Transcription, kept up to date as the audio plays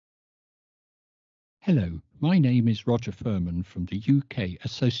Hello, my name is Roger Firman from the UK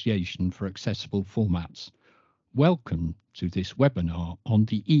Association for Accessible Formats. Welcome to this webinar on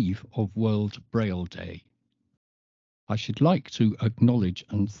the eve of World Braille Day. I should like to acknowledge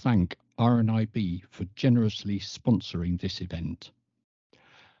and thank RNIB for generously sponsoring this event.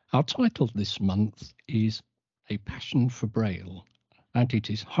 Our title this month is A Passion for Braille, and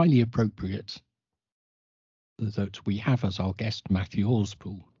it is highly appropriate that we have as our guest Matthew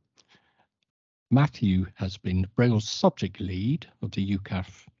Horspool. Matthew has been Braille's subject lead of the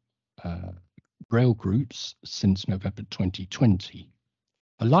UKAAF Braille groups since November 2020,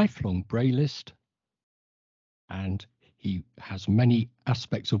 a lifelong Brailleist, and he has many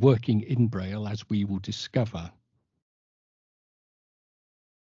aspects of working in Braille, as we will discover.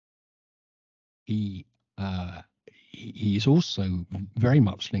 He is also very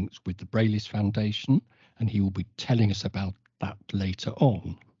much linked with the Brailleist Foundation, and he will be telling us about that later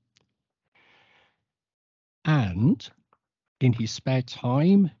on. And in his spare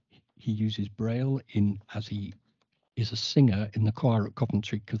time, he uses Braille as he is a singer in the choir at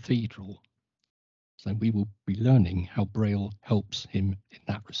Coventry Cathedral. So we will be learning how Braille helps him in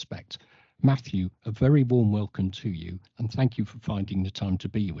that respect. Matthew, a very warm welcome to you, and thank you for finding the time to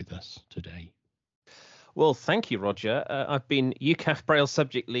be with us today. Well, thank you, Roger. I've been UKAAF Braille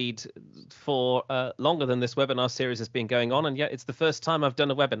subject lead for longer than this webinar series has been going on, and yet it's the first time I've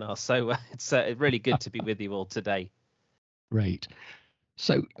done a webinar, so it's really good to be with you all today. Great.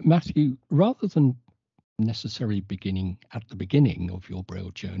 So, Matthew, rather than necessarily beginning at the beginning of your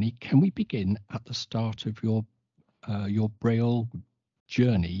Braille journey, can we begin at the start of your Braille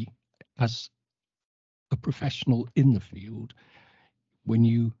journey as a professional in the field when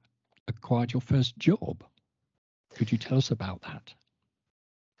you acquired your first job? Could you tell us about that?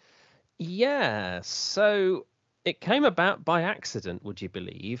 Yeah, so it came about by accident, would you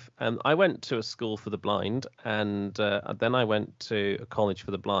believe? I went to a school for the blind, and then I went to a college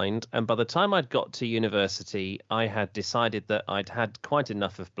for the blind. And by the time I'd got to university, I had decided that I'd had quite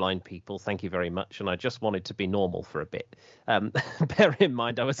enough of blind people, thank you very much, and I just wanted to be normal for a bit. Bear in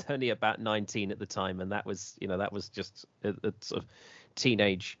mind, I was only about 19 at the time, and that was just a sort of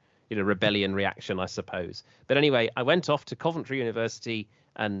teenage, rebellion reaction, I suppose. But anyway, I went off to Coventry University,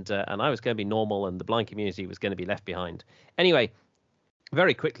 and I was going to be normal, and the blind community was going to be left behind. Anyway,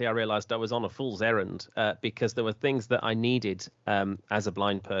 very quickly I realized I was on a fool's errand because there were things that I needed as a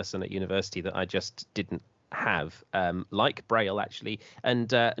blind person at university that I just didn't have, like Braille actually, and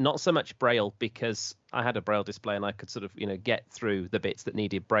not so much Braille because I had a Braille display and I could sort of get through the bits that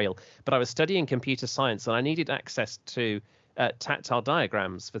needed Braille, but I was studying computer science and I needed access to tactile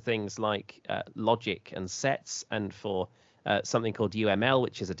diagrams for things like logic and sets, and for something called UML,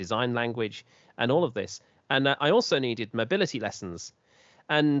 which is a design language, and all of this. And I also needed mobility lessons.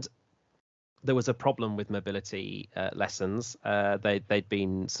 And there was a problem with mobility lessons. They'd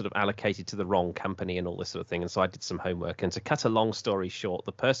been sort of allocated to the wrong company and all this sort of thing. And so I did some homework. And to cut a long story short,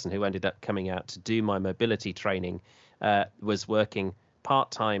 the person who ended up coming out to do my mobility training was working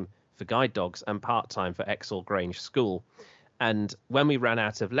part-time for Guide Dogs and part-time for Exhall Grange School. And when we ran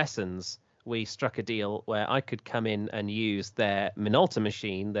out of lessons, we struck a deal where I could come in and use their Minolta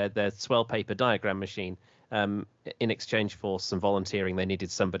machine, their swell paper diagram machine, in exchange for some volunteering. They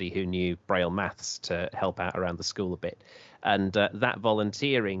needed somebody who knew Braille maths to help out around the school a bit. And that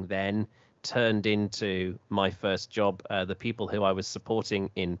volunteering then turned into my first job. The people who I was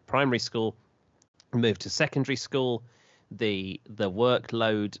supporting in primary school moved to secondary school. The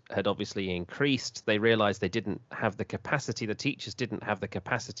workload had obviously increased. They realized they didn't have the capacity, the teachers didn't have the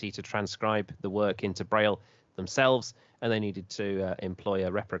capacity to transcribe the work into Braille themselves, and they needed to employ a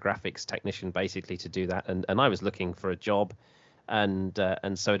reprographics technician basically to do that. And I was looking for a job, and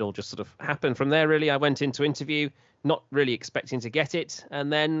so it all just sort of happened from there, really. I went into interview, not really expecting to get it,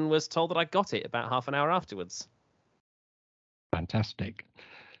 and then was told that I got it about half an hour afterwards. Fantastic.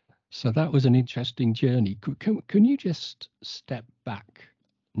 So that was an interesting journey. Can you just step back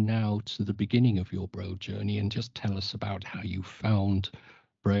now to the beginning of your Braille journey and just tell us about how you found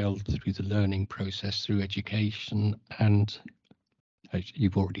Braille through the learning process, through education, and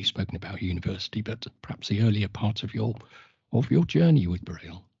you've already spoken about university, but perhaps the earlier part of your journey with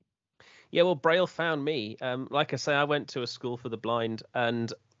Braille? Yeah, well, Braille found me. Like I say, I went to a school for the blind,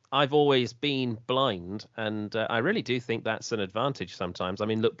 and I've always been blind, and I really do think that's an advantage sometimes. I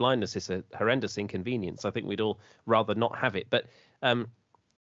mean, look, blindness is a horrendous inconvenience. I think we'd all rather not have it. But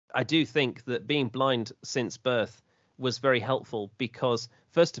I do think that being blind since birth was very helpful because,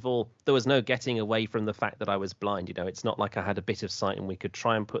 first of all, there was no getting away from the fact that I was blind. It's not like I had a bit of sight and we could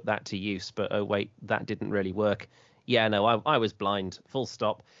try and put that to use, but oh, wait, that didn't really work. Yeah, no, I was blind, full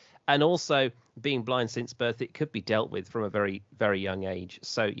stop. And also, being blind since birth, it could be dealt with from a very, very young age.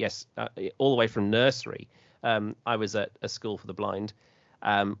 So yes, all the way from nursery, I was at a school for the blind,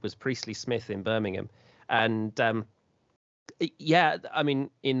 was Priestley Smith in Birmingham. And yeah, I mean,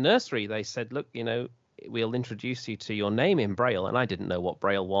 in nursery, they said, look, we'll introduce you to your name in Braille. And I didn't know what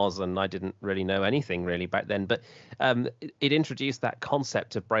Braille was, and I didn't really know anything really back then. But it introduced that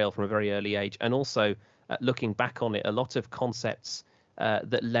concept of Braille from a very early age. And also, looking back on it, a lot of concepts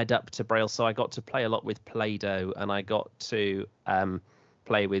that led up to Braille. So I got to play a lot with Play-Doh, and I got to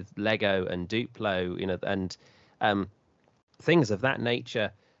play with Lego and Duplo, and things of that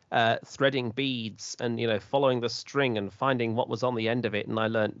nature. Threading beads and following the string and finding what was on the end of it, and I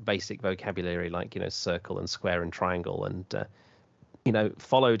learned basic vocabulary like circle and square and triangle, and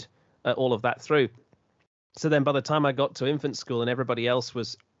followed all of that through. So then by the time I got to infant school and everybody else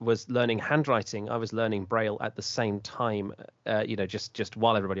was learning handwriting, I was learning Braille at the same time. Just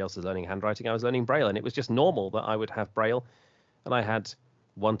while everybody else was learning handwriting, I was learning Braille, and it was just normal that I would have Braille, and I had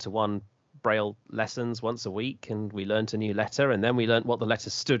one-to-one Braille lessons once a week, and we learned a new letter, and then we learned what the letter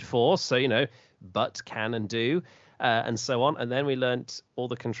stood for. So, but, can, and do, and so on. And then we learned all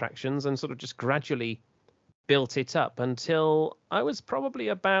the contractions and sort of just gradually built it up until I was probably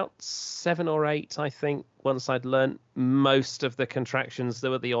about 7 or 8, I think, once I'd learned most of the contractions.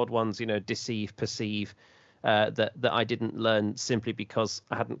 There were the odd ones, deceive, perceive, that I didn't learn simply because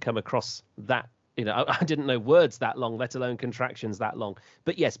I hadn't come across that. I didn't know words that long, let alone contractions that long.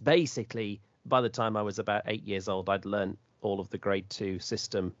 But yes, basically, by the time I was about 8 years old, I'd learned all of the grade 2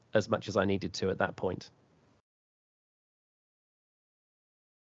 system as much as I needed to at that point.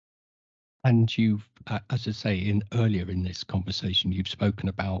 And you've, as I say, earlier in this conversation, you've spoken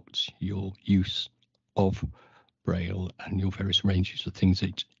about your use of Braille and your various ranges of things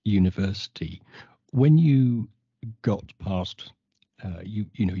at university. When you got past, you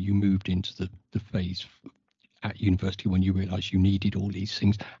moved into the phase at university when you realised you needed all these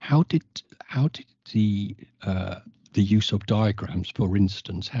things. How did the use of diagrams, for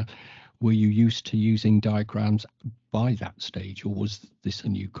instance, were you used to using diagrams by that stage, or was this a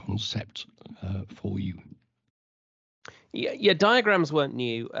new concept for you? Yeah, diagrams weren't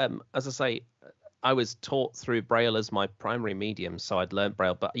new. As I say, I was taught through Braille as my primary medium, so I'd learnt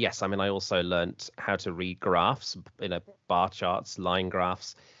Braille. But yes, I mean, I also learnt how to read graphs, bar charts, line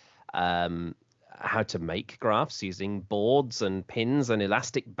graphs, how to make graphs using boards and pins and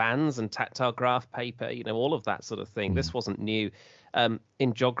elastic bands and tactile graph paper, all of that sort of thing. This wasn't new.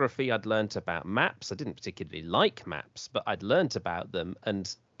 In geography, I'd learnt about maps. I didn't particularly like maps, but I'd learnt about them.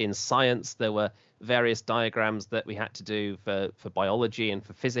 And in science, there were various diagrams that we had to do for biology and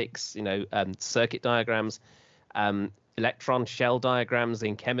for physics, circuit diagrams, electron shell diagrams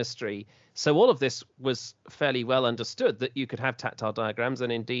in chemistry. So all of this was fairly well understood, that you could have tactile diagrams.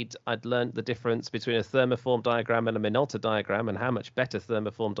 And indeed, I'd learned the difference between a thermoform diagram and a Minolta diagram, and how much better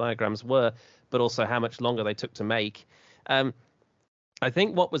thermoform diagrams were, but also how much longer they took to make. I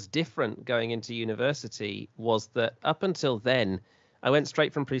think what was different going into university was that up until then, I went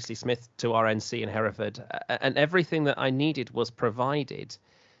straight from Priestley Smith to RNC in Hereford, and everything that I needed was provided.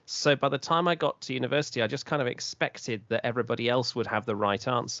 So by the time I got to university, I just kind of expected that everybody else would have the right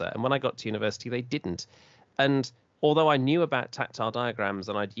answer. And when I got to university, they didn't. And although I knew about tactile diagrams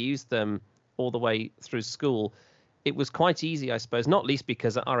and I'd used them all the way through school, it was quite easy, I suppose, not least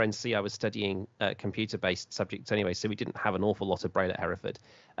because at RNC I was studying computer-based subjects anyway, so we didn't have an awful lot of Braille at Hereford.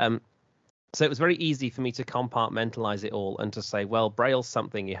 So it was very easy for me to compartmentalize it all and to say, well, Braille's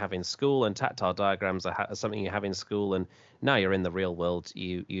something you have in school and tactile diagrams are something you have in school, and now you're in the real world,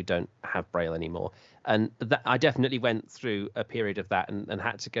 you don't have Braille anymore. And I definitely went through a period of that and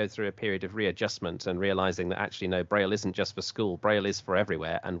had to go through a period of readjustment and realizing that actually, no, Braille isn't just for school. Braille is for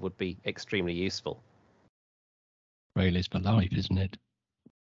everywhere and would be extremely useful. Braille is for life, isn't it?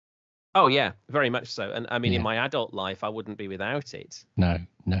 Oh, yeah, very much so. And I mean, in my adult life, I wouldn't be without it. No.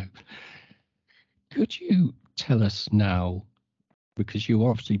 Could you tell us now, because you're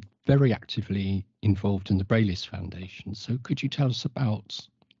obviously very actively involved in the Brailleist Foundation, so could you tell us about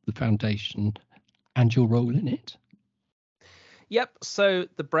the foundation and your role in it? Yep. So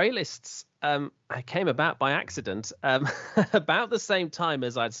the Braillists came about by accident about the same time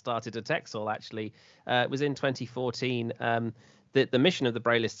as I'd started at Texel, actually. It was in 2014. The mission of the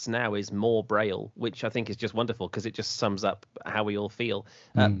Braillists now is more Braille, which I think is just wonderful because it just sums up how we all feel.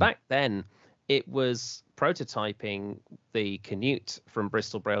 Back then, it was prototyping the Canute from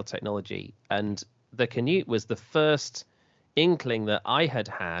Bristol Braille Technology. And the Canute was the first inkling that I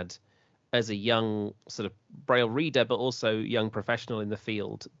had as a young sort of Braille reader, but also young professional in the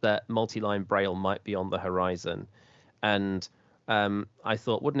field, that multi-line Braille might be on the horizon. And I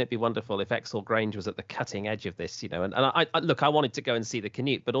thought, wouldn't it be wonderful if Exhall Grange was at the cutting edge of this, and I look, I wanted to go and see the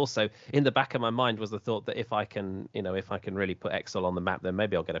Canute, but also in the back of my mind was the thought that if I can really put Exhall on the map, then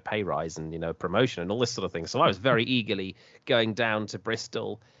maybe I'll get a pay rise and, promotion and all this sort of thing. So I was very eagerly going down to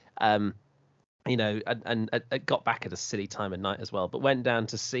Bristol, and got back at a silly time of night as well, but went down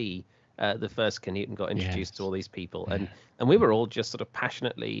to see the first Canute and got introduced to all these people. And we were all just sort of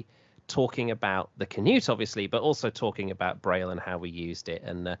passionately talking about the Canute, obviously, but also talking about Braille and how we used it.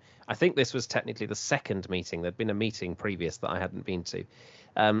 And I think this was technically the second meeting. There'd been a meeting previous that I hadn't been to.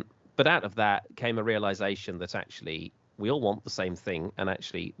 But out of that came a realization that actually we all want the same thing. And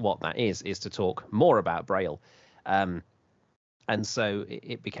actually what that is to talk more about Braille. And so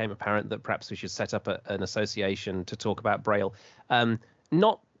it became apparent that perhaps we should set up an association to talk about Braille.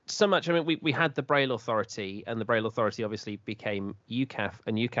 Not so much. I mean, we had the Braille Authority, and the Braille Authority obviously became UKAAF,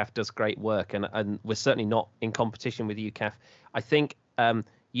 and UKAAF does great work, and we're certainly not in competition with UKAAF. I think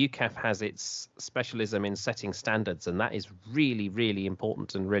UKAAF has its specialism in setting standards, and that is really, really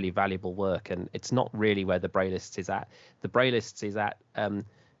important and really valuable work, and it's not really where the Braillists is at. The Braillists is at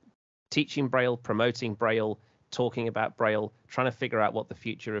teaching Braille, promoting Braille, talking about Braille, trying to figure out what the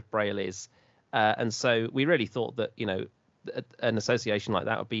future of Braille is. And so we really thought that, an association like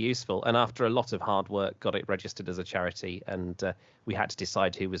that would be useful. And after a lot of hard work, got it registered as a charity, and we had to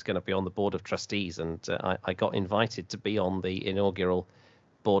decide who was going to be on the board of trustees. And I got invited to be on the inaugural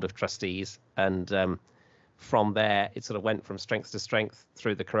board of trustees. And from there, it sort of went from strength to strength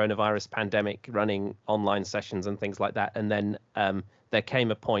through the coronavirus pandemic, running online sessions and things like that. And then there came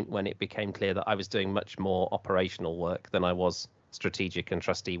a point when it became clear that I was doing much more operational work than I was strategic and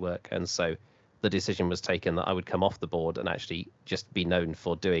trustee work. And so the decision was taken that I would come off the board and actually just be known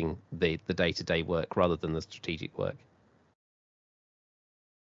for doing the day-to-day work rather than the strategic work.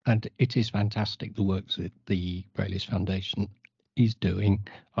 And it is fantastic, the work that the Braillists Foundation is doing.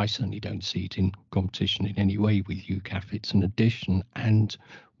 I certainly don't see it in competition in any way with UKAAF. It's an addition, and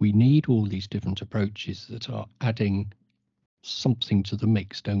we need all these different approaches that are adding something to the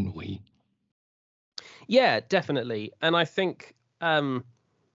mix, don't we? Yeah, definitely. And I think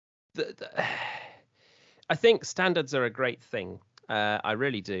I think standards are a great thing. I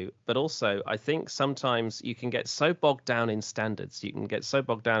really do. But also, I think sometimes you can get so bogged down in standards. You can get so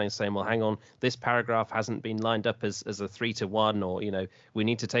bogged down in saying, well, hang on, this paragraph hasn't been lined up as a 3-to-1, or, we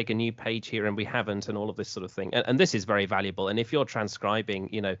need to take a new page here and we haven't, and all of this sort of thing. And this is very valuable. And if you're transcribing,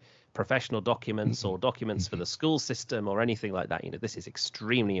 professional documents or documents for the school system or anything like that, this is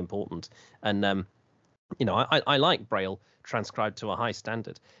extremely important. And, I like Braille transcribed to a high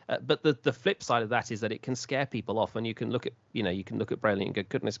standard, but the flip side of that is that it can scare people off, and you can look at Braille and go,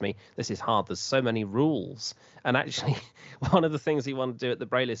 goodness me, this is hard, there's so many rules. And actually one of the things you want to do at the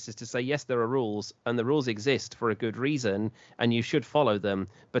Braillists is to say, yes, there are rules, and the rules exist for a good reason, and you should follow them.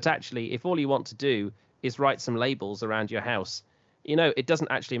 But actually, if all you want to do is write some labels around your house, it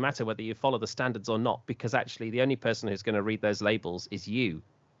doesn't actually matter whether you follow the standards or not, because actually the only person who's going to read those labels is you.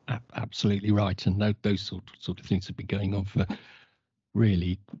 Absolutely right, and those sort of things have been going on for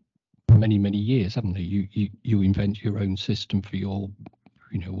really many years, haven't they? You invent your own system for your,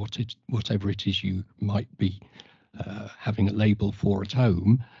 whatever it is you might be having a label for at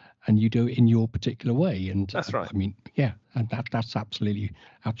home, and you do it in your particular way. And that's right. I mean, yeah, and that's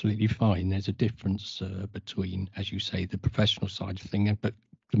absolutely fine. There's a difference between, as you say, the professional side of thing, but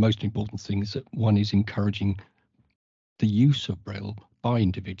the most important thing is that one is encouraging the use of Braille by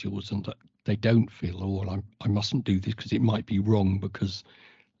individuals, and that they don't feel, oh, well, I mustn't do this because it might be wrong because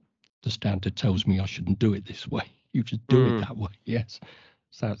the standard tells me I shouldn't do it this way. You just do it that way. Yes.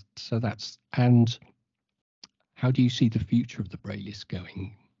 So that's, and how do you see the future of the Braillists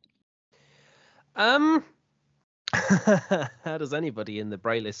going? How does anybody in the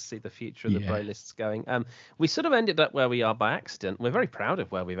Braillists see the future of the Braillists going? We sort of ended up where we are by accident. We're very proud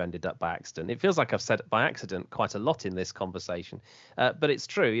of where we've ended up by accident. It feels like I've said by accident quite a lot in this conversation, but it's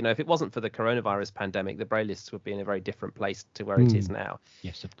true. If it wasn't for the coronavirus pandemic, the Braillists would be in a very different place to where it is now.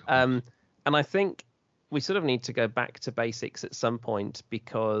 Yes, of course. And I think we sort of need to go back to basics at some point,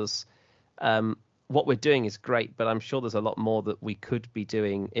 because what we're doing is great, but I'm sure there's a lot more that we could be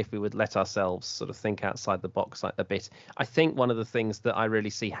doing if we would let ourselves sort of think outside the box a bit. I think one of the things that I really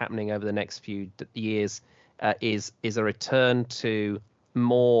see happening over the next few years is a return to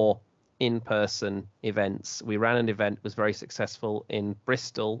more in-person events. We ran an event, was very successful in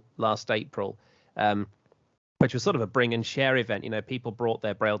Bristol last April, which was sort of a bring and share event. People brought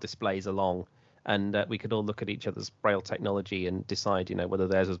their Braille displays along, and we could all look at each other's Braille technology and decide, whether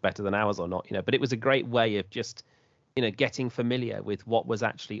theirs was better than ours or not. But it was a great way of just, getting familiar with what was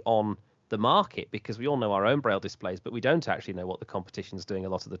actually on the market, because we all know our own Braille displays, but we don't actually know what the competition's doing a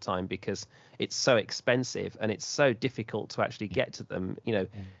lot of the time because it's so expensive and it's so difficult to actually get to them.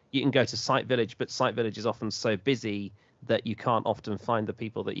 You can go to Site Village, but Site Village is often so busy that you can't often find the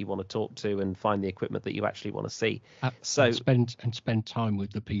people that you want to talk to and find the equipment that you actually want to see. So spend time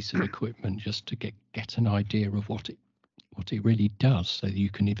with the piece of equipment just to get an idea of what it really does, so that you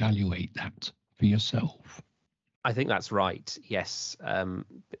can evaluate that for yourself. I think that's right. Yes.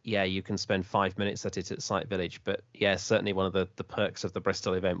 You can spend 5 minutes at it at Site Village, but yeah, certainly one of the perks of the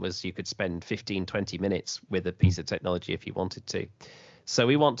Bristol event was you could spend 15, 20 minutes with a piece of technology if you wanted to. So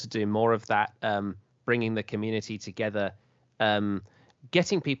we want to do more of that, bringing the community together,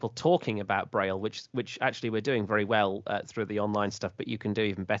 getting people talking about Braille, which actually we're doing very well through the online stuff, but you can do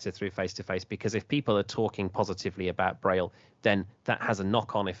even better through face-to-face, because if people are talking positively about Braille, then that has a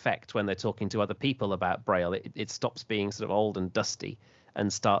knock-on effect when they're talking to other people about Braille. It stops being sort of old and dusty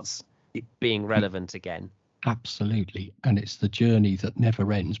and starts being relevant again. Absolutely. And it's the journey that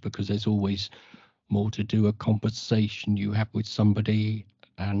never ends, because there's always more to do, a conversation you have with somebody,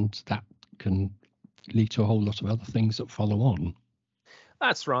 and that can lead to a whole lot of other things that follow on.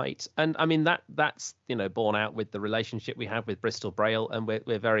 That's right. And I mean, that's borne out with the relationship we have with Bristol Braille, and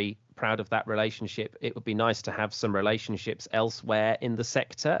we're very proud of that relationship. It would be nice to have some relationships elsewhere in the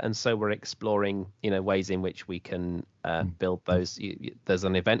sector, and so we're exploring ways in which we can build those. There's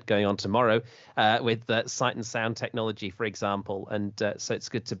an event going on tomorrow with Sight and Sound Technology, for example, and so it's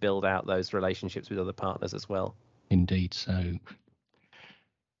good to build out those relationships with other partners as well. Indeed.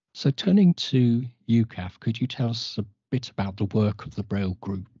 So turning to UKAAF, could you tell us a bit about the work of the Braille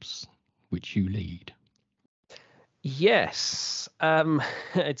groups which you lead? Yes,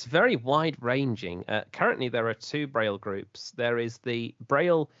 it's very wide-ranging. Currently, there are 2 Braille groups. There is the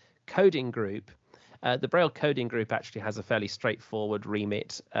Braille coding group. The Braille coding group actually has a fairly straightforward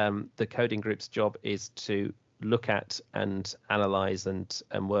remit. The coding group's job is to look at and analyze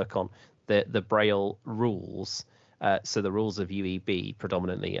and work on the Braille rules. So the rules of UEB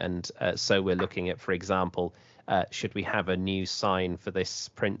predominantly. And so we're looking at, for example, should we have a new sign for this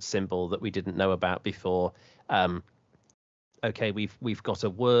print symbol that we didn't know about before? Okay, we've got a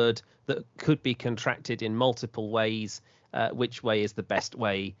word that could be contracted in multiple ways. Which way is the best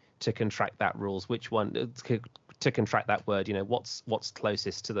way to contract that rules? Which one to contract that word? What's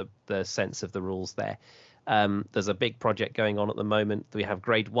closest to the sense of the rules there? There's a big project going on at the moment. We have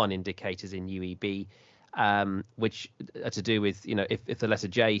grade 1 indicators in UEB, which are to do with, if the letter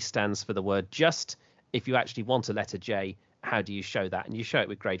J stands for the word just, if you actually want a letter J, how do you show that? And you show it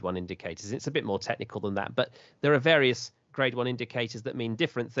with grade 1 indicators. It's a bit more technical than that, but there are various grade 1 indicators that mean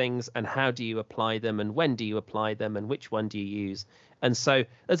different things, and how do you apply them, and when do you apply them, and which one do you use? And so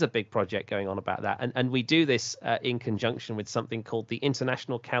there's a big project going on about that. And we do this in conjunction with something called the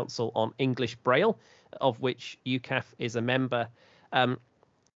International Council on English Braille, of which UKAAF is a member.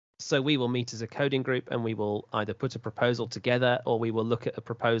 So we will meet as a coding group, and we will either put a proposal together, or we will look at a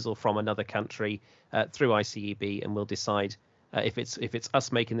proposal from another country through ICEB, and we'll decide if it's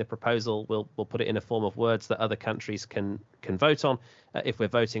us making the proposal, we'll put it in a form of words that other countries can vote on. If we're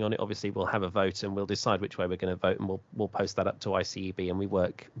voting on it, obviously we'll have a vote, and we'll decide which way we're going to vote, and we'll post that up to ICEB. And we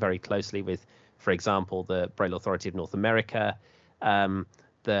work very closely with, for example, the Braille Authority of North America,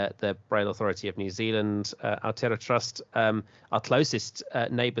 the Braille Authority of New Zealand, Aotearoa Trust. Our closest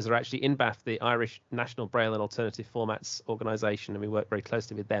neighbours are actually INBAF, the Irish National Braille and Alternative Formats Organisation, and we work very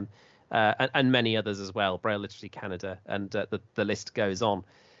closely with them, and many others as well, Braille Literacy Canada, and the list goes on.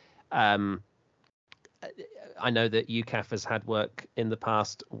 I know that UKAAF has had work in the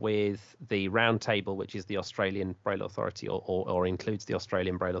past with the Roundtable, which is the Australian Braille Authority, or includes the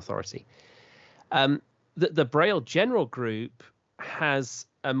Australian Braille Authority. The Braille General Group has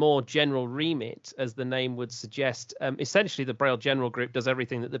a more general remit, as the name would suggest. Essentially, the Braille General Group does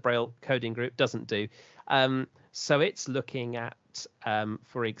everything that the Braille Coding Group doesn't do. So it's looking at,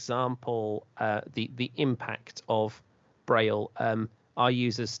 for example, the impact of Braille. Are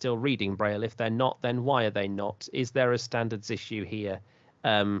users still reading Braille? If they're not, then why are they not? Is there a standards issue here?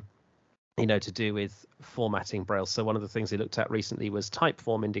 To do with formatting Braille. So one of the things we looked at recently was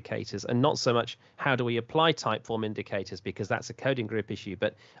typeform indicators, and not so much how do we apply typeform indicators, because that's a coding group issue,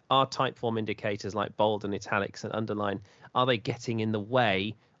 but are typeform indicators like bold and italics and underline, are they getting in the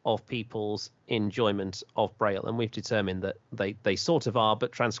way of people's enjoyment of Braille? And we've determined that they sort of are,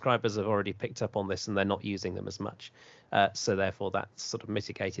 but transcribers have already picked up on this and they're not using them as much. So therefore that's sort of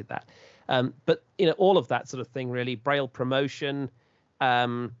mitigated that. But all of that sort of thing really, Braille promotion,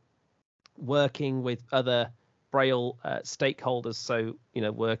 working with other Braille stakeholders, so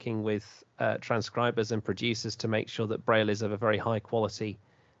working with transcribers and producers to make sure that Braille is of a very high quality,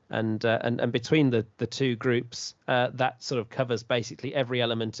 And between the two groups, that sort of covers basically every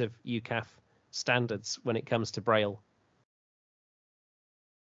element of UKAAF standards when it comes to Braille.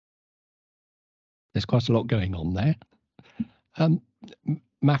 There's quite a lot going on there.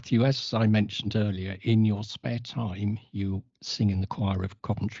 Matthew, as I mentioned earlier, in your spare time, you sing in the choir of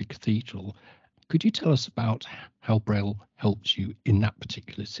Coventry Cathedral. Could you tell us about how Braille helps you in that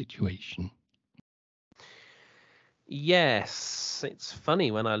particular situation? Yes, it's funny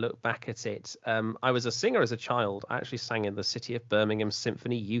when I look back at it. I was a singer as a child. I actually sang in the City of Birmingham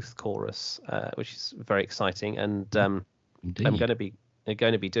Symphony Youth Chorus, which is very exciting. And I'm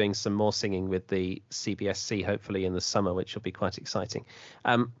going to be doing some more singing with the CBSC, hopefully in the summer, which will be quite exciting.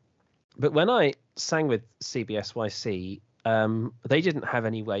 But when I sang with CBSYC, they didn't have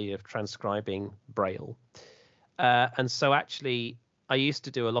any way of transcribing Braille. And so actually, I used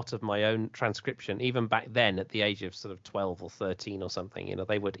to do a lot of my own transcription, even back then at the age of sort of 12 or 13 or something. You know,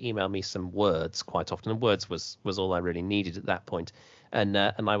 they would email me some words quite often, and words was all I really needed at that point. And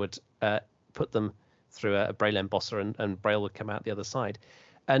I would put them through a Braille embosser, and Braille would come out the other side.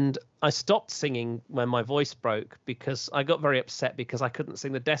 And I stopped singing when my voice broke because I got very upset because I couldn't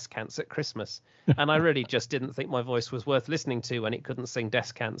sing the descants at Christmas. And I really just didn't think my voice was worth listening to when it couldn't sing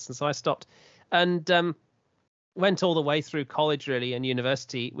descants. And so I stopped. And went all the way through college really and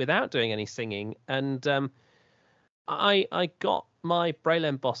university without doing any singing. And I got my Braille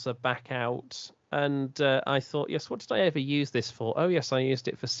embosser back out, and I thought, yes, what did I ever use this for? Oh yes, I used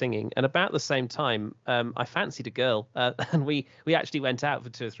it for singing. And about the same time, I fancied a girl, and we actually went out for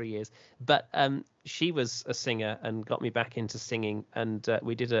 2 or 3 years. But she was a singer and got me back into singing, and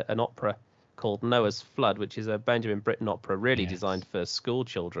we did an opera called Noah's Flood, which is a Benjamin Britten opera, really designed for school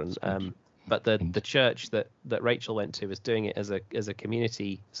children. But the church that Rachel went to was doing it as a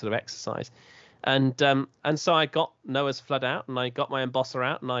community sort of exercise. And so I got Noah's Flood out, and I got my embosser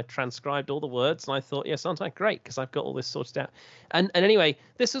out, and I transcribed all the words, and I thought, yes, aren't I great, because I've got all this sorted out. And anyway,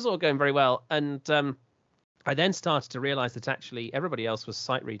 this was all going very well. And I then started to realize that actually everybody else was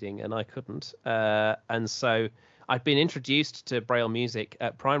sight reading and I couldn't. And so I'd been introduced to Braille music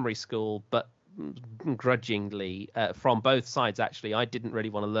at primary school, but grudgingly from both sides. Actually, I didn't really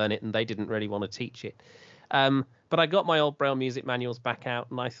want to learn it, and they didn't really want to teach it. But I got my old Braille music manuals back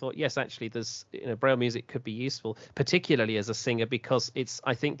out, and I thought, yes, actually, there's Braille music could be useful, particularly as a singer, because it's,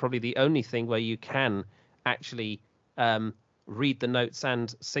 I think, probably the only thing where you can actually read the notes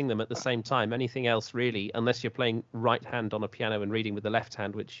and sing them at the same time. Anything else, really, unless you're playing right hand on a piano and reading with the left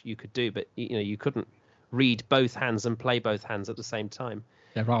hand, which you could do, but you couldn't read both hands and play both hands at the same time.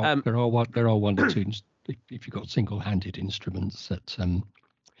 There are one or two if you've got single-handed instruments that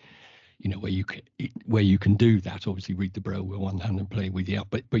where you can do that. Obviously, read the Braille with one hand and play with the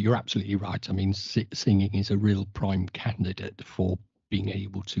other. But you're absolutely right. I mean, singing is a real prime candidate for being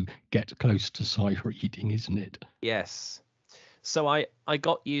able to get close to sight reading, isn't it? Yes. So I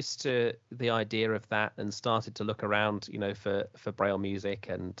got used to the idea of that and started to look around, for Braille music,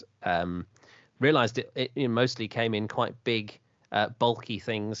 and realized it mostly came in quite big, bulky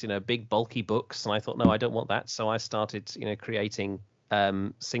things, big bulky books. And I thought, no, I don't want that. So I started, creating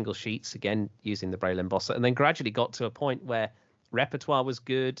single sheets, again using the Braille embosser, and then gradually got to a point where repertoire was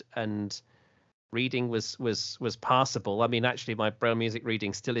good and reading was passable. I mean, actually, my Braille music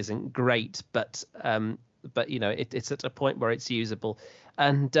reading still isn't great, but it's at a point where it's usable.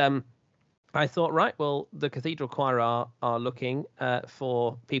 And I thought, right, well, the Cathedral Choir are looking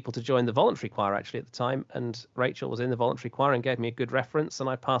for people to join the voluntary choir, actually, at the time. And Rachel was in the voluntary choir and gave me a good reference, and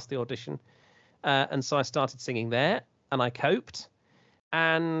I passed the audition. And so I started singing there, and I coped.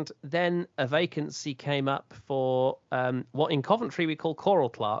 And then a vacancy came up for what in Coventry we call choral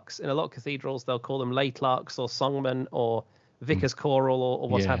clerks. In a lot of cathedrals, they'll call them lay clerks or songmen or vicar's choral or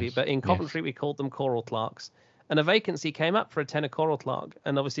what have you. But in Coventry, we called them choral clerks. And a vacancy came up for a tenor choral clerk.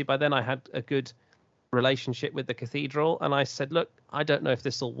 And obviously by then I had a good relationship with the cathedral. And I said, look, I don't know if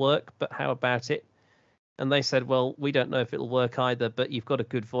this will work, but how about it? And they said, well, we don't know if it'll work either, but you've got a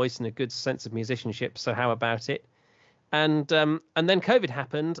good voice and a good sense of musicianship. So how about it? And then COVID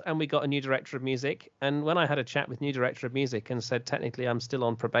happened, and we got a new director of music. And when I had a chat with new director of music and said, technically, I'm still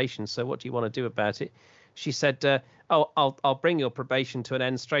on probation, so what do you want to do about it? She said, I'll bring your probation to an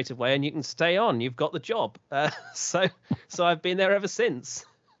end straight away, and you can stay on. You've got the job. So I've been there ever since.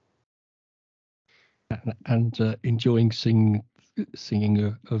 And enjoying singing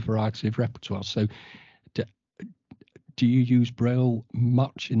a variety of repertoire. So do you use Braille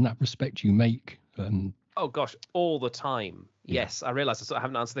much in that respect? You make oh gosh, all the time. Yes, I realise I sort of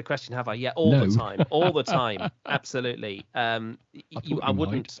haven't answered the question, have I? Yeah, all the time, all the time, absolutely. I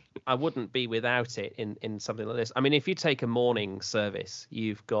wouldn't be without it in something like this. I mean, if you take a morning service,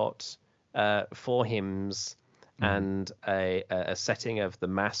 you've got 4 hymns and a setting of the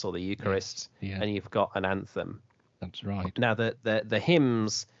Mass or the Eucharist, and you've got an anthem. That's right. Now the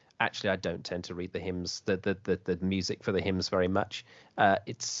hymns. Actually, I don't tend to read the hymns, the music for the hymns very much.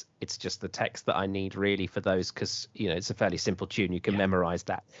 It's just the text that I need really for those, because it's a fairly simple tune. You can memorize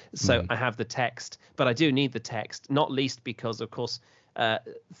that. So I have the text, but I do need the text, not least because, of course,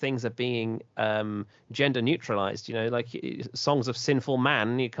 things are being gender neutralized. Like songs of sinful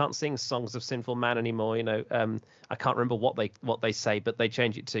man. You can't sing songs of sinful man anymore. I can't remember what they say, but they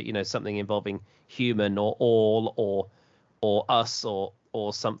change it to something involving human or all or us or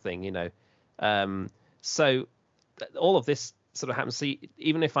something, so all of this sort of happens. See,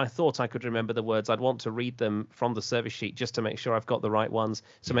 even if I thought I could remember the words, I'd want to read them from the service sheet just to make sure I've got the right ones,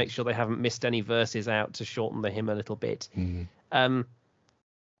 to make sure they haven't missed any verses out, to shorten the hymn a little bit.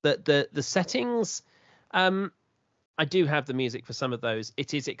 The settings, I do have the music for some of those.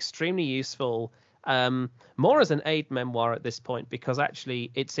 It is extremely useful, more as an aid memoir at this point, because actually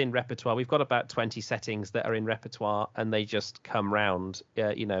it's in repertoire. We've got about 20 settings that are in repertoire, and they just come round,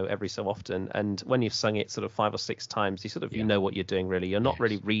 every so often. And when you've sung it sort of 5 or 6 times, you know what you're doing, really. You're not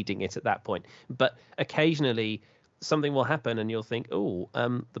really reading it at that point. But occasionally something will happen and you'll think,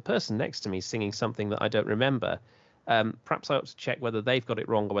 the person next to me is singing something that I don't remember. Perhaps I ought to check whether they've got it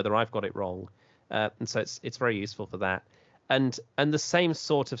wrong or whether I've got it wrong. And so it's very useful for that. And the same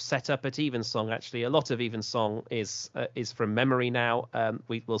sort of setup at Evensong. Actually, a lot of Evensong is from memory now.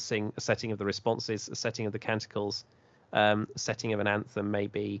 We will sing a setting of the responses, a setting of the canticles, a setting of an anthem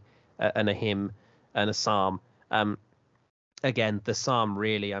maybe, and a hymn and a psalm. Again, the psalm,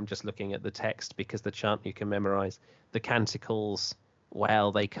 really, I'm just looking at the text because the chant you can memorize. The canticles,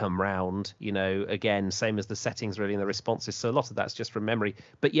 well, they come round, again, same as the settings really and the responses. So a lot of that's just from memory.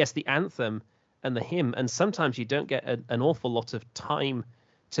 But yes, the anthem and the hymn, and sometimes you don't get an awful lot of time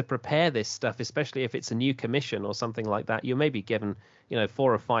to prepare this stuff, especially if it's a new commission or something like that. You may be given 4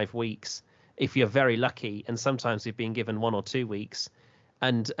 or 5 weeks if you're very lucky, and sometimes you've been given 1 or 2 weeks,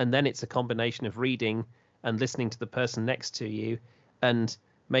 and then it's a combination of reading and listening to the person next to you and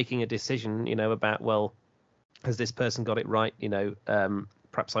making a decision about, well, has this person got it right?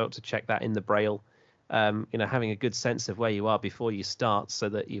 Perhaps I ought to check that in the Braille. Having a good sense of where you are before you start, so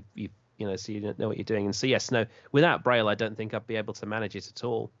that you so you don't know what you're doing. And so, yes, no, without Braille, I don't think I'd be able to manage it at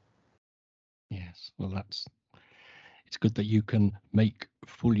all. Yes, well, it's good that you can make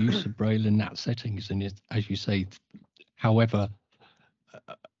full use of Braille in that settings. And as you say, however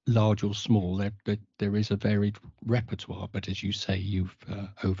large or small, there is a varied repertoire. But as you say, you've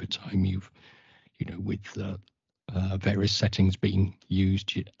over time, with various settings being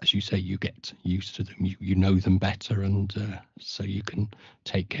used, as you say, you get used to them, you know them better, and so you can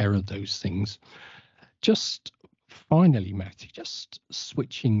take care of those things. Just finally, Matthew, just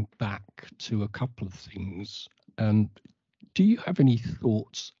switching back to a couple of things, do you have any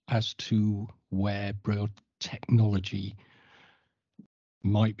thoughts as to where Braille technology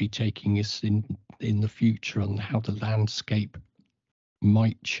might be taking us in the future, and how the landscape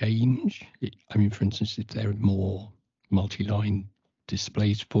might change? I mean, for instance, if there are more multi-line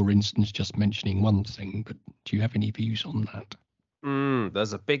displays, for instance, just mentioning one thing, but do you have any views on that?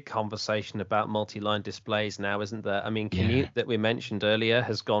 There's a big conversation about multi-line displays now, isn't there? I mean, Canute that we mentioned earlier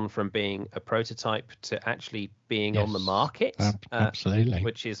has gone from being a prototype to actually being on the market, absolutely,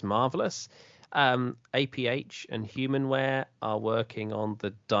 which is marvelous. APH and Humanware are working on the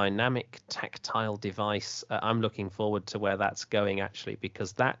dynamic tactile device. I'm looking forward to where that's going, actually,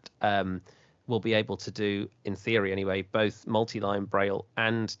 because that will be able to do, in theory anyway, both multi-line Braille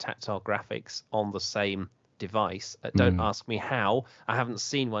and tactile graphics on the same device. Don't ask me how. I haven't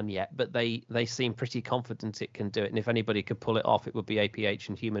seen one yet, but they seem pretty confident it can do it. And if anybody could pull it off, it would be APH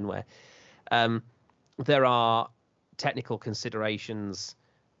and Humanware. There are technical considerations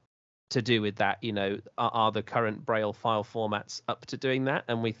to do with that. Are the current Braille file formats up to doing that?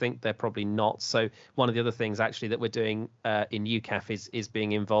 And we think they're probably not. So one of the other things actually that we're doing in UKAAF is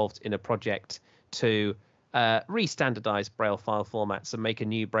being involved in a project to re-standardize Braille file formats and make a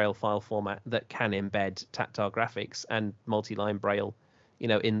new Braille file format that can embed tactile graphics and multi-line Braille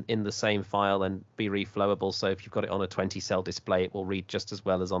in the same file and be reflowable. So if you've got it on a 20-cell display, it will read just as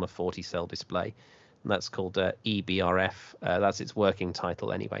well as on a 40-cell display. And that's called EBRF. That's its working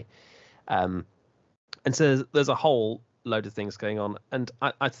title anyway. And so there's a whole load of things going on, and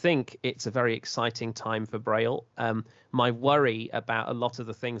I think it's a very exciting time for Braille. My worry about a lot of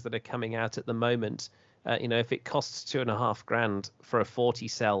the things that are coming out at the moment If it costs £2,500 for a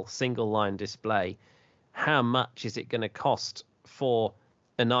 40-cell single line display, how much is it going to cost for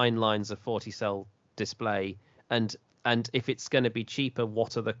a 9 lines of 40-cell display? And if it's going to be cheaper,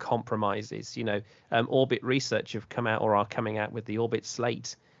 what are the compromises? Orbit Research have come out or are coming out with the Orbit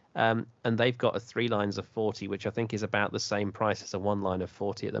Slate, and they've got a 3 lines of 40, which I think is about the same price as a 1 line of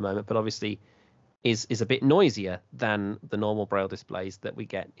 40 at the moment, but obviously is a bit noisier than the normal Braille displays that we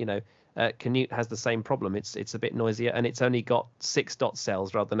get. Canute has the same problem. It's a bit noisier, and it's only got 6 dot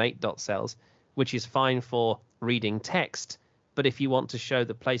cells rather than 8 dot cells, which is fine for reading text. But if you want to show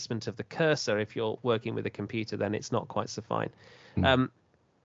the placement of the cursor, if you're working with a computer, then it's not quite so fine. And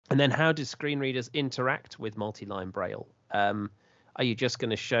then how do screen readers interact with multi-line Braille? Are you just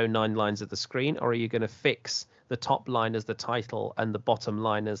going to show 9 lines of the screen, or are you going to fix the top line as the title and the bottom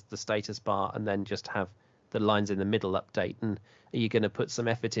line as the status bar, and then just have the lines in the middle update? And are you going to put some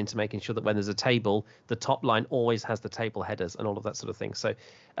effort into making sure that when there's a table, the top line always has the table headers and all of that sort of thing? So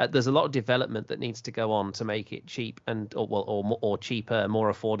there's a lot of development that needs to go on to make it cheap or cheaper,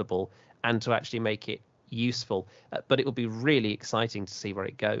 more affordable, and to actually make it useful. But it will be really exciting to see where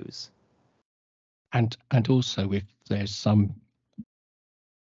it goes. And also, if there's some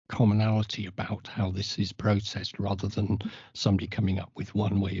commonality about how this is processed, rather than somebody coming up with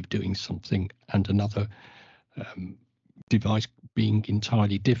one way of doing something and another device being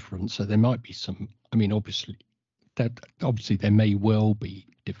entirely different. So there might be some, obviously there may well be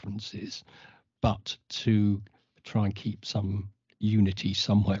differences, but to try and keep some unity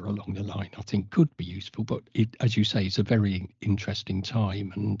somewhere along the line, I think could be useful. But it, as you say, it's a very interesting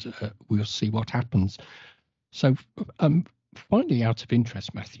time, and we'll see what happens. So finally, out of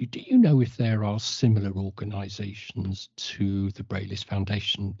interest, Matthew, do you know if there are similar organisations to the Braillist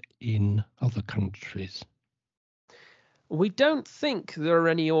Foundation in other countries? We don't think there are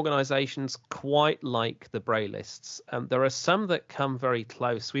any organisations quite like the Braillists. There are some that come very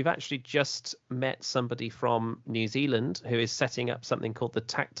close. We've actually just met somebody from New Zealand who is setting up something called the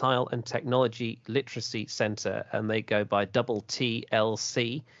Tactile and Technology Literacy Centre, and they go by double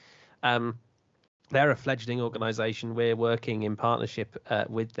TLC. They're a fledgling organisation. We're working in partnership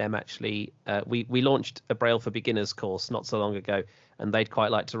with them, actually. We launched a Braille for Beginners course not so long ago, and they'd quite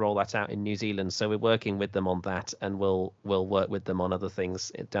like to roll that out in New Zealand. So we're working with them on that, and we'll work with them on other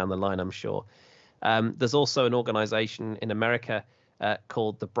things down the line, I'm sure. There's also an organisation in America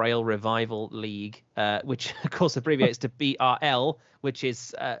called the Braille Revival League, which of course abbreviates to BRL, which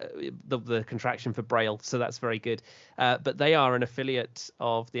is the contraction for Braille. So that's very good. But they are an affiliate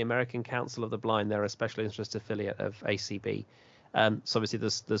of the American Council of the Blind. They're a special interest affiliate of ACB. So obviously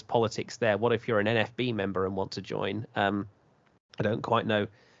there's politics there. What if you're an NFB member and want to join? I don't quite know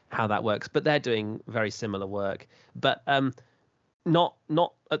how that works, but they're doing very similar work, but not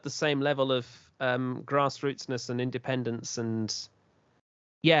at the same level of grassrootsness and independence. And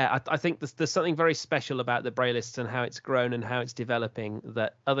yeah, I think there's something very special about the Braillists and how it's grown and how it's developing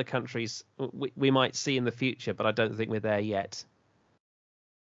that other countries we might see in the future, but I don't think we're there yet.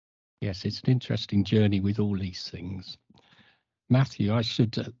 Yes, it's an interesting journey with all these things. Matthew, I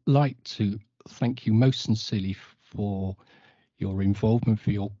should like to thank you most sincerely for your involvement,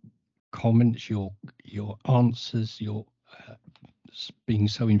 for your comments, your answers, your being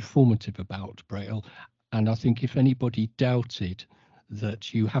so informative about Braille. And I think if anybody doubted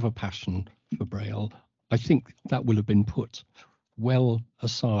that you have a passion for Braille, I think that will have been put well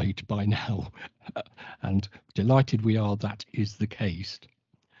aside by now. And delighted we are that is the case.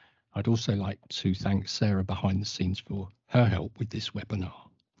 I'd also like to thank Sarah behind the scenes for her help with this webinar.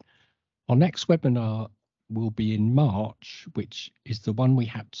 Our next webinar will be in March, which is the one we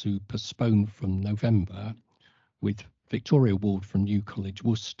had to postpone from November, with Victoria Ward from New College,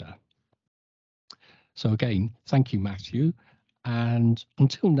 Worcester. So again, thank you, Matthew. And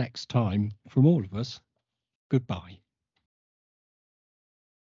until next time, from all of us, goodbye.